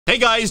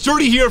guys,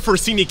 Jordy here for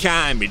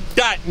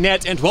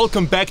Cinecom.net and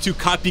welcome back to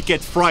Copycat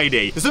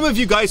Friday. Some of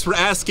you guys were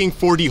asking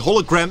for the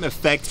hologram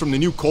effect from the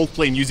new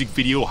Coldplay music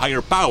video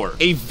Higher Power.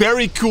 A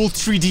very cool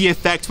 3D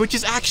effect which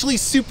is actually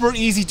super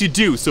easy to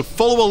do, so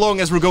follow along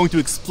as we're going to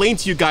explain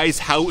to you guys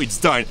how it's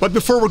done. But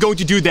before we're going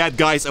to do that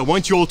guys, I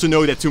want you all to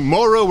know that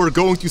tomorrow we're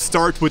going to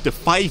start with the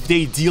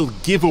 5-day deal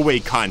giveaway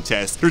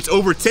contest. There's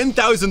over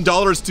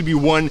 $10,000 to be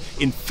won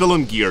in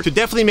film gear. So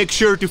definitely make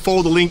sure to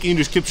follow the link in the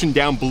description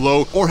down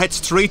below or head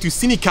straight to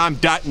Cinecom.net/giveaway.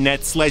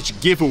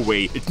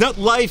 It's not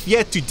live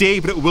yet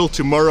today, but it will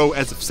tomorrow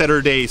as of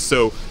Saturday,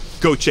 so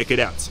go check it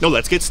out. Now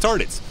let's get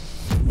started.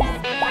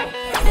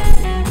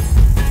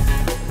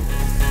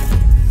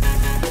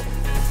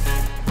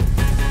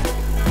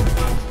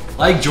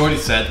 Like Jordy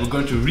said, we're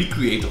going to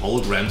recreate the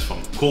holograms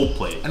from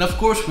Coldplay. And of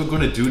course we're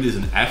going to do this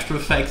in After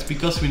Effects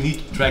because we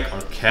need to track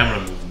our camera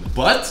movement.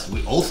 But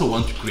we also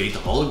want to create the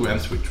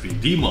holograms with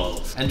 3D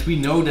models. And we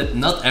know that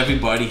not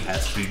everybody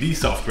has 3D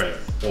software.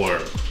 Or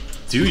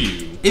do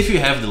you? If you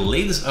have the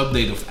latest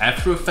update of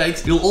After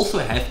Effects, you'll also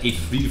have a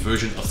free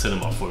version of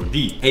Cinema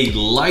 4D. A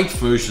light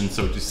version,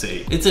 so to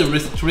say. It's a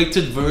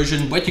restricted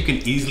version, but you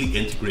can easily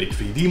integrate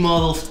 3D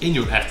models in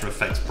your After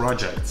Effects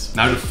projects.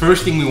 Now the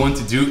first thing we want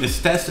to do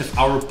is test if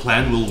our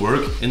plan will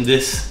work in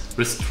this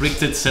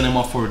restricted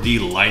Cinema 4D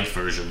light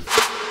version.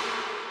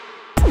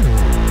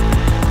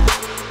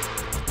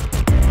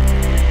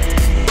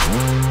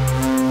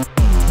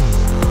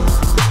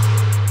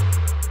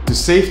 To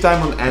save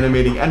time on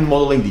animating and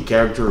modeling the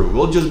character,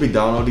 we'll just be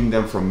downloading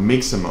them from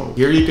Mixamo.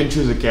 Here you can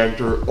choose a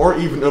character or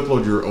even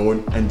upload your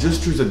own and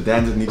just choose a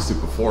dance it needs to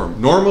perform.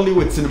 Normally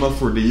with Cinema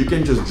 4D you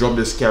can just drop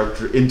this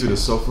character into the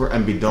software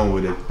and be done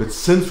with it. But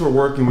since we're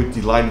working with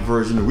the light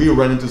version, we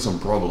ran into some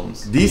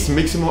problems. These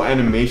Mixamo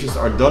animations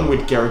are done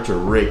with character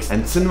rigs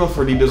and Cinema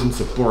 4D doesn't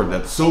support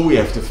that, so we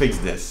have to fix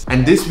this.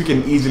 And this we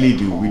can easily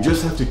do. We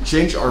just have to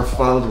change our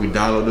file that we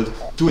downloaded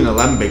to an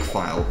Alembic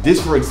file. This,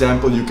 for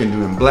example, you can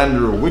do in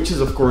Blender, which is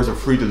of course a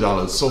free to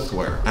download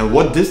software. And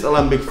what this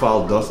Alembic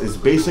file does is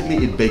basically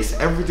it bakes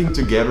everything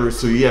together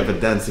so you have a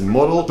dancing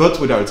model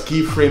but without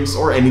keyframes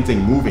or anything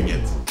moving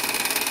it.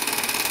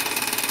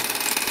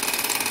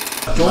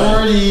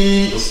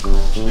 Jordy!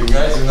 You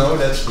guys know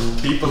that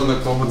people in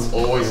the comments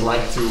always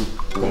like to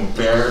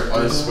compare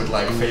us with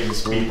like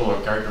famous people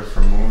or characters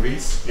from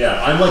movies.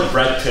 Yeah, I'm like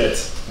Brad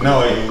Pitt. No,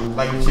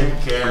 like Jim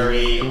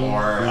Carrey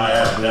or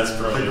that's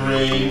The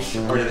Grinch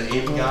or the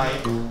Ape guy.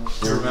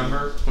 You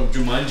remember? From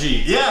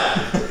Jumanji.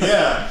 Yeah,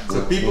 yeah.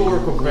 So people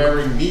were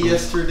comparing me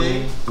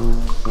yesterday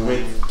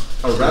with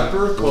a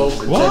rapper called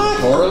Jack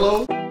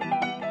Harlow.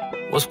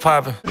 What's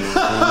poppin'?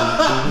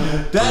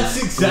 That's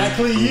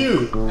exactly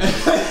you.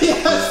 Yeah,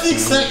 it's the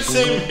exact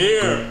same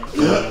hair.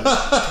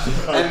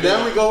 And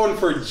then we go in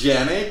for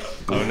Janik.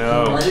 Oh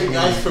no. Are you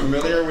guys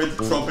familiar with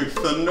Tropic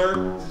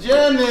Thunder?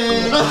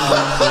 Janik!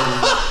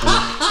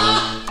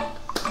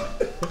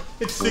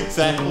 It's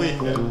exactly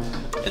him.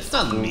 It's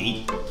not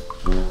me.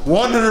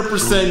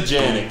 100%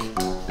 Janik.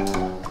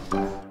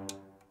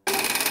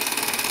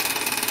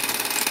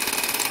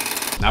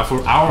 Now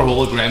for our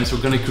holograms,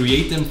 we're gonna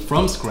create them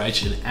from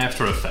scratch in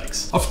After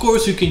Effects. Of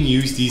course you can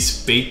use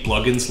these paid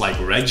plugins like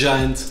Red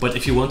Giant, but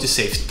if you want to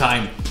save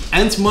time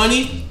and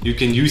money, you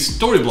can use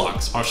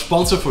Storyblocks, our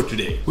sponsor for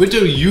today. With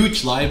their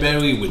huge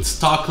library with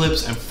stock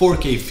clips and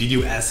 4K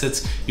video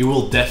assets, you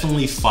will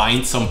definitely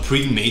find some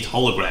pre-made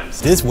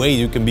holograms. This way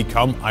you can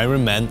become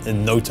Iron Man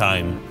in no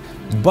time.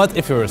 But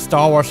if you're a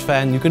Star Wars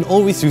fan, you can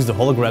always use the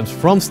holograms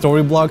from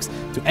Storyblocks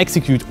to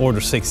execute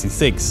Order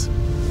 66.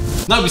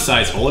 Now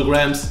besides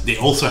holograms, they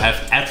also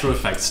have After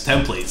Effects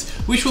templates,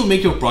 which will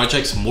make your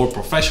projects more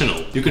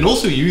professional. You can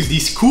also use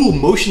these cool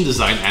motion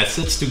design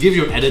assets to give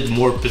your edit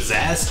more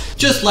pizzazz,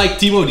 just like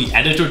Timo the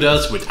editor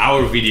does with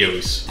our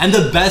videos. And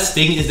the best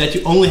thing is that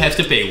you only have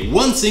to pay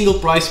one single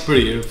price per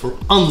year for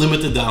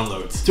unlimited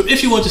downloads. So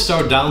if you want to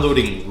start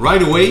downloading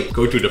right away,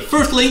 go to the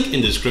first link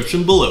in the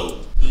description below.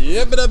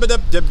 Yep.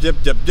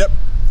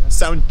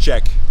 Sound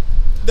check.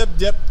 Yep.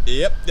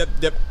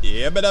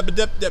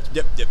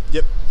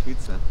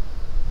 Pizza.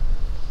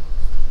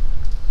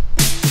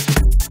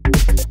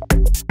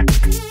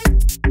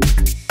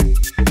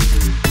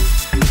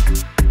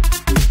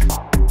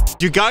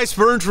 You guys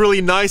weren't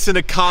really nice in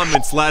the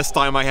comments last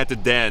time I had to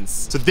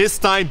dance. So this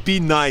time, be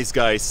nice,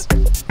 guys.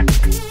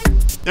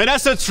 And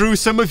that's not true.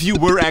 Some of you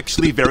were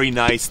actually very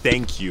nice.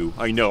 Thank you.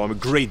 I know, I'm a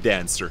great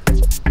dancer.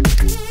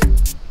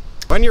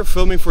 When you're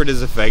filming for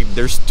this effect,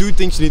 there's two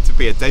things you need to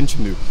pay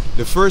attention to.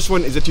 The first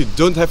one is that you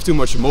don't have too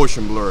much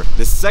motion blur.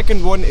 The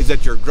second one is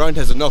that your ground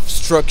has enough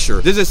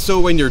structure. This is so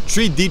when you're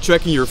 3D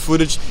tracking your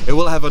footage, it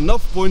will have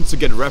enough points to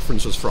get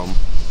references from.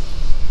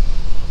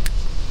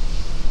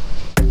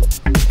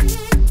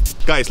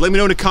 Guys, let me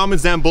know in the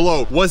comments down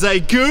below. Was I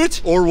good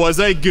or was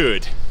I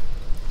good?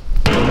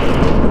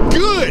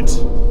 Good!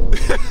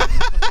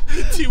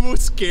 Timo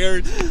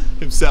scared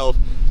himself.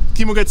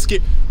 Timo got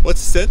scared.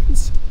 What's the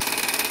sentence?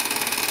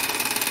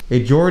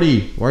 Hey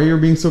Jordy, why are you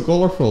being so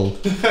colorful?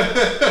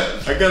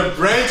 I got a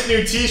brand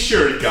new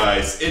t-shirt,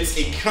 guys. It's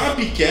a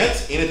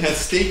copycat and it has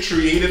Stay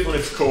Creative on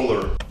its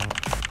collar.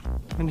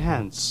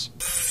 enhance.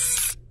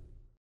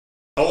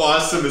 How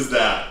awesome is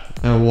that?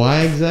 And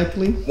why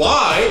exactly?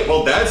 Why?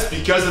 Well, that's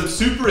because I'm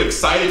super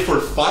excited for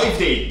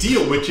 5-day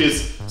deal, which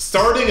is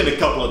starting in a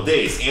couple of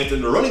days. And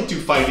in the running to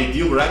 5-day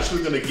deal, we're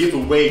actually going to give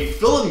away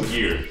film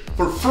gear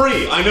for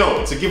free. I know,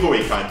 it's a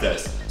giveaway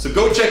contest. So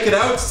go check it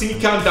out,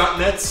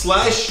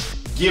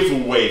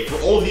 Cinecom.net/giveaway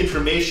for all the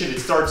information. It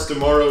starts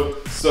tomorrow,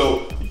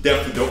 so you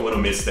definitely don't want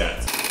to miss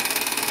that.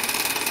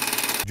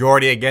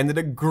 Jordy again did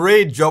a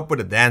great job with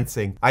the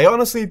dancing. I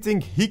honestly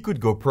think he could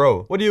go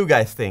pro. What do you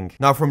guys think?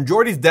 Now from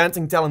Jordy's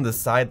dancing talent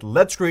aside,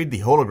 let's create the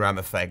hologram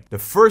effect. The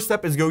first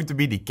step is going to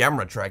be the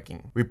camera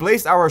tracking. We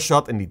placed our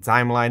shot in the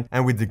timeline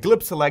and with the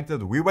clip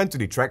selected, we went to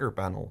the tracker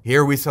panel.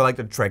 Here we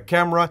selected track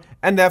camera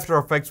and After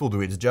Effects will do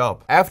its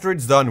job. After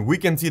it's done, we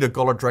can see the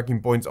color tracking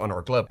points on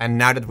our clip. And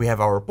now that we have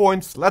our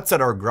points, let's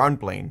set our ground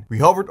plane. We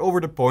hovered over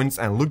the points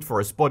and looked for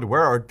a spot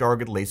where our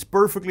target lays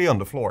perfectly on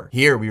the floor.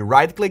 Here we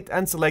right clicked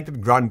and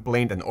selected ground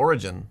plane and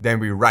origin. Then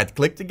we right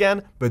clicked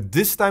again, but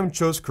this time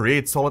chose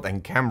create solid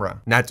and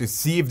camera. Now to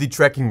see if the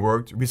tracking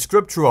worked, we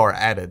scrub through our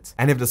edit.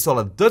 And if the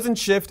solid doesn't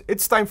shift,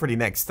 it's time for the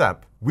next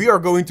step. We are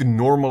going to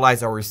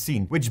normalize our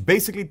scene, which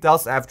basically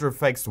tells After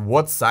Effects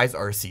what size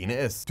our scene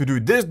is. To do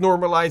this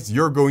normalize,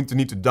 you're going to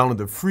need to download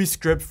the free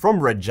script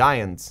from Red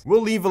Giant. We'll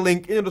leave a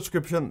link in the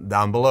description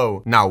down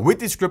below. Now with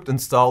the script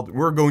installed,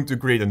 we're going to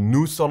create a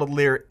new solid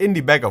layer in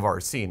the back of our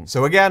scene.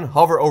 So again,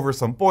 hover over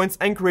some points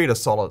and create a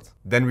solid.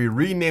 Then we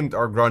renamed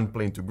our ground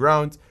plane to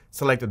ground,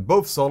 selected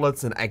both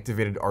solids and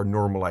activated our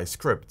normalized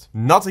script.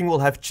 Nothing will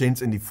have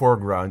changed in the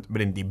foreground,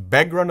 but in the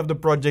background of the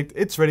project,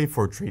 it's ready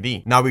for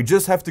 3D. Now we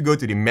just have to go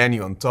to the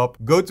menu on top,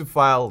 go to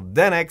File,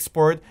 then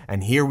Export,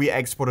 and here we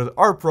exported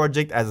our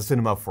project as a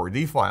Cinema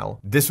 4D file.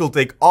 This will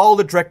take all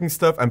the tracking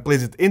stuff and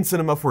place it in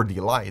Cinema 4D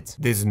Lite.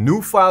 This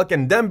new file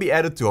can then be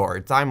added to our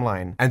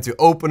timeline. And to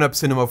open up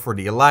Cinema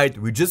 4D Lite,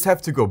 we just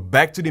have to go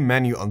back to the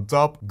menu on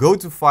top, go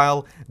to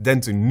File, then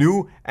to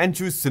New, and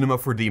choose Cinema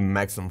 4D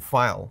Maximum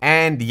File.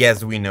 And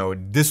yes, we know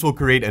this will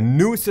create a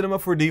new Cinema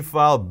 4D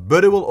file,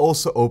 but it will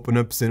also open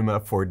up Cinema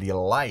 4D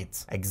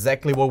Lite.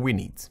 Exactly what we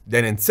need.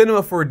 Then in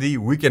Cinema 4D,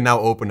 we can now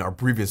open our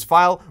previous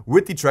file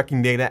with the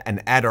tracking data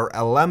and add our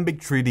alembic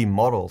 3D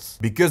models.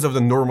 Because of the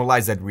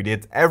normalize that we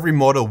did, every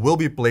model will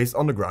be placed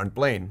on the ground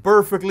plane,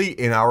 perfectly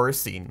in our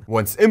scene.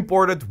 Once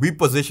imported, we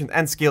position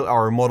and scale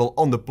our model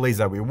on the place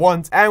that we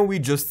want, and we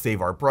just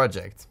save our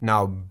project.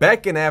 Now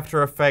back in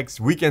After Effects,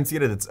 we can see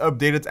that it's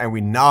updated and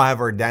we now have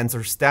our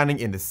dancer standing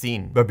in the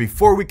scene. But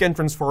before we can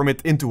transform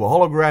it into a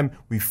hologram,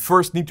 we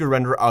first need to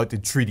render out the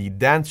 3D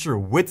dancer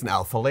with an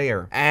alpha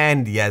layer.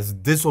 And yes,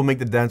 this will make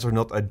the dancer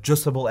not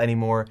adjustable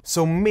anymore,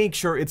 so make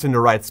sure it's in the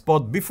right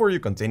spot before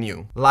you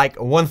continue. Like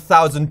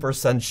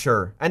 1000%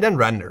 sure, and then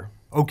render.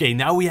 Okay,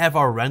 now we have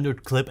our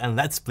rendered clip and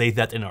let's place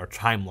that in our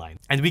timeline.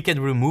 And we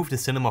can remove the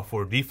Cinema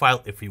 4D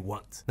file if we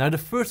want. Now the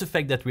first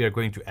effect that we are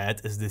going to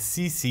add is the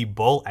CC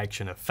ball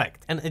action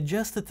effect and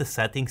adjusted the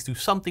settings to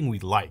something we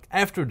like.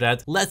 After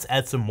that, let's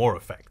add some more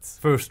effects.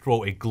 First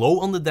throw a glow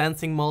on the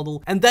dancing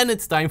model and then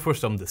it's time for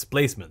some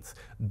displacement.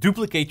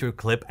 Duplicate your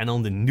clip and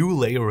on the new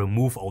layer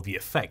remove all the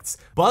effects,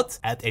 but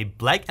add a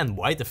black and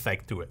white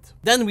effect to it.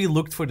 Then we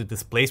looked for the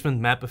displacement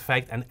map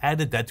effect and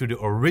added that to the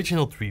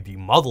original 3D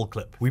model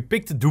clip. We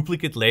picked the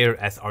duplicate layer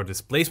as our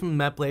displacement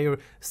map layer,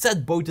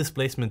 set both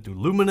displacement to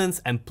luminance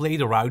and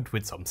played around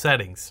with some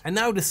settings. And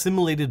now the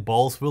simulated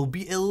balls will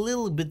be a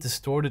little bit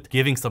distorted,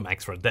 giving some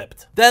extra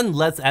depth. Then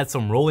let's add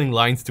some rolling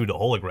lines to the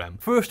hologram.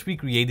 First we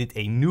created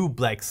a new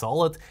black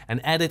solid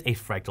and added a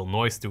fractal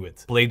noise to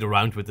it. Played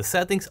around with the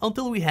settings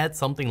until we had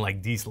something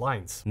like these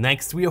lines.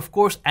 Next we of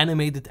course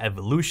animated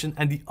evolution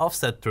and the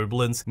offset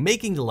turbulence,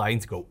 making the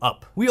lines go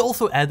up. We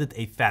also added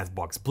a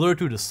fastbox blur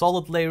to the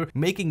solid layer,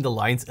 making the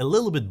lines a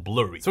little bit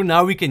blurry. So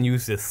now we can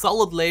use this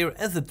solid layer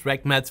as a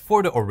track mat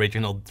for the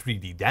original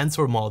 3D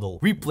dancer model.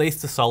 We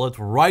placed the solid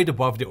right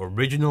above the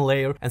original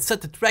layer and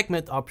set the track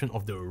mat option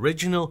of the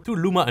original to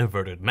Luma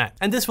inverted mat.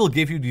 And this will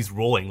give you these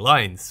rolling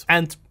lines.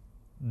 And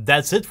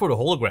that's it for the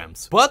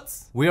holograms. But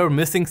we are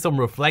missing some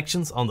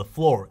reflections on the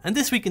floor, and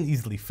this we can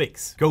easily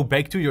fix. Go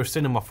back to your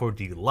Cinema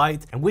 4D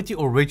Lite, and with the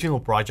original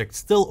project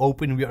still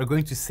open, we are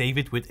going to save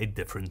it with a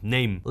different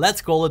name.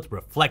 Let's call it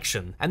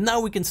Reflection. And now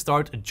we can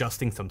start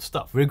adjusting some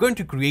stuff. We're going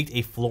to create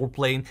a floor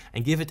plane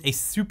and give it a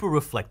super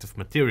reflective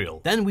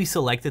material. Then we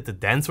selected the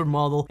dancer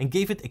model and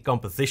gave it a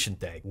composition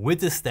tag.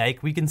 With this tag,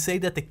 we can say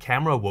that the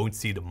camera won't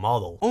see the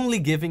model, only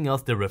giving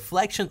us the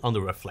reflection on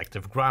the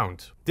reflective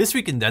ground. This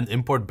we can then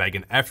import back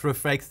in After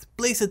Effects,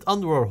 place it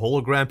under our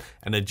hologram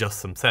and adjust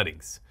some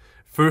settings.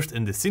 First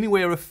in the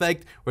Cineware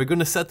effect, we're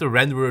gonna set the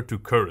renderer to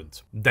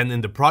current. Then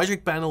in the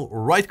project panel,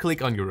 right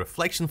click on your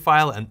reflection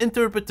file and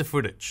interpret the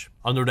footage.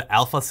 Under the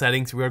alpha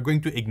settings, we are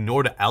going to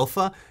ignore the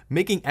alpha,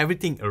 making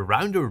everything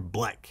around her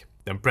black.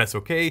 Then press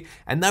OK,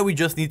 and now we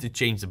just need to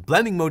change the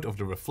blending mode of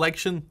the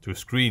reflection to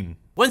screen.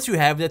 Once you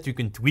have that, you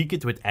can tweak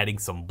it with adding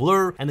some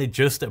blur and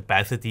adjust the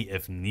opacity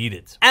if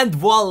needed. And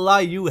voila,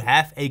 you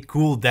have a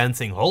cool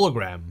dancing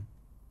hologram.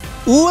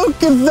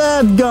 Look at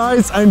that,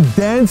 guys! I'm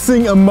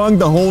dancing among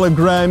the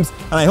holograms,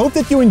 and I hope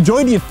that you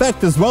enjoyed the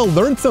effect as well,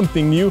 learned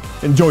something new,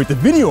 enjoyed the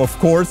video, of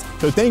course.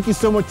 So thank you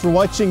so much for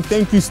watching,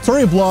 thank you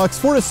Storyblocks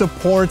for the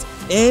support,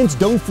 and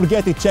don't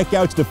forget to check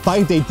out the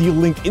 5-day deal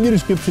link in the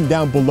description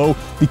down below,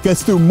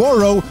 because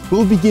tomorrow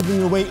we'll be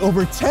giving away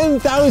over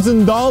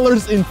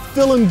 $10,000 in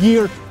film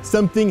gear,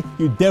 something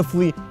you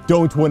definitely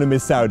don't want to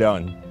miss out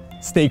on.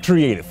 Stay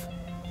creative.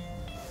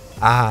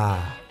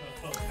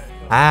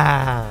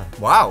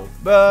 Wauw.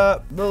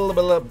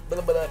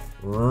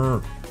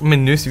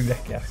 Mijn neus doet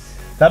lekker.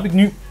 Dat heb ik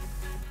nu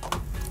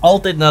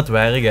altijd na het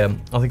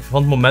werken. Als ik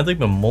van het moment dat ik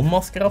mijn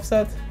mondmasker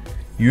afzet,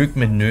 jeukt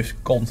mijn neus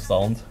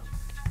constant.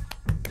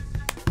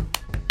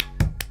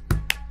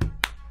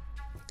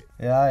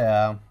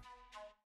 Ja.